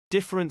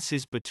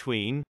Differences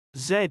between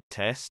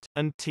Z-test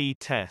and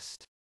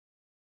T-test.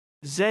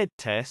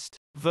 Z-test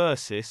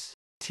versus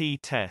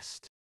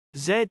T-test.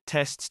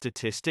 Z-test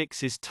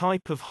statistics is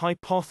type of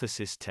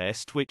hypothesis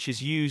test which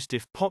is used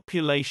if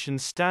population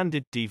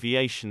standard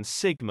deviation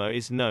sigma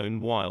is known,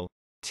 while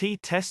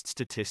T-test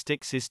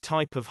statistics is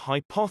type of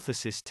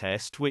hypothesis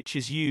test which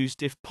is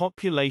used if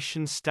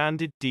population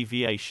standard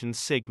deviation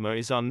sigma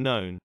is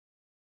unknown.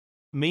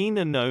 Mean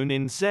are known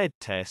in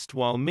Z-test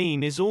while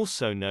mean is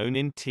also known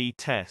in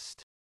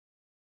T-test.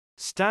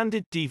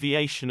 Standard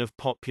deviation of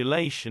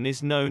population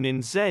is known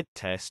in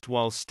Z-test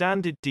while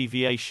standard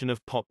deviation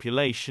of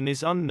population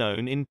is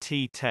unknown in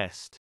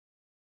T-test.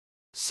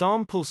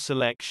 Sample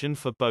selection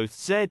for both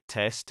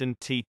Z-test and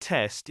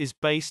T-test is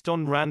based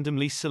on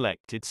randomly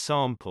selected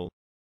sample.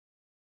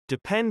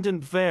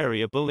 Dependent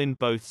variable in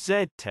both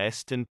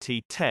Z-test and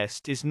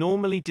T-test is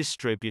normally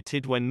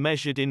distributed when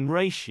measured in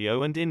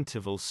ratio and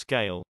interval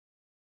scale.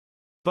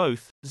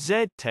 Both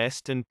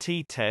Z-test and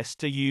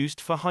T-test are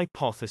used for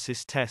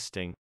hypothesis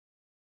testing.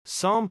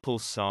 Sample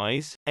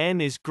size,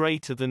 n is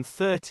greater than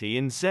 30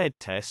 in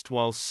Z-test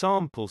while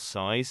sample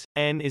size,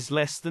 n is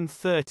less than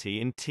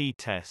 30 in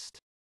T-test.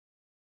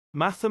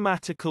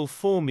 Mathematical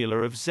formula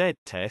of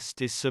Z-test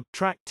is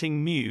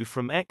subtracting mu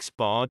from x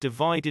bar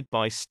divided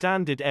by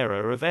standard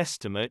error of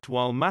estimate,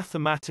 while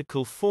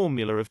mathematical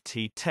formula of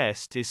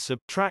T-test is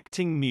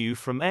subtracting mu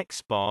from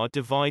x bar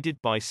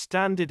divided by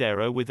standard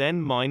error with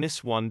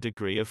n-1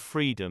 degree of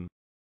freedom.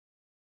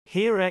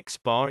 Here x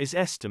bar is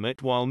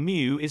estimate while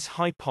mu is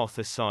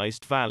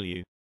hypothesized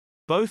value.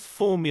 Both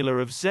formula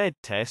of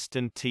Z-test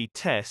and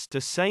T-test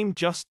are same,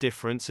 just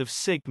difference of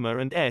sigma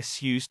and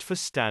s used for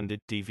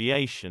standard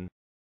deviation.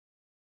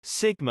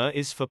 Sigma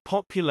is for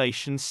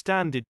population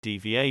standard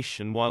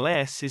deviation while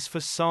s is for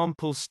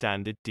sample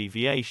standard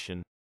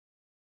deviation.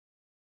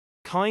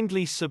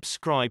 Kindly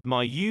subscribe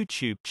my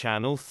YouTube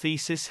channel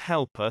Thesis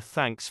Helper.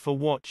 Thanks for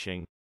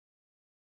watching.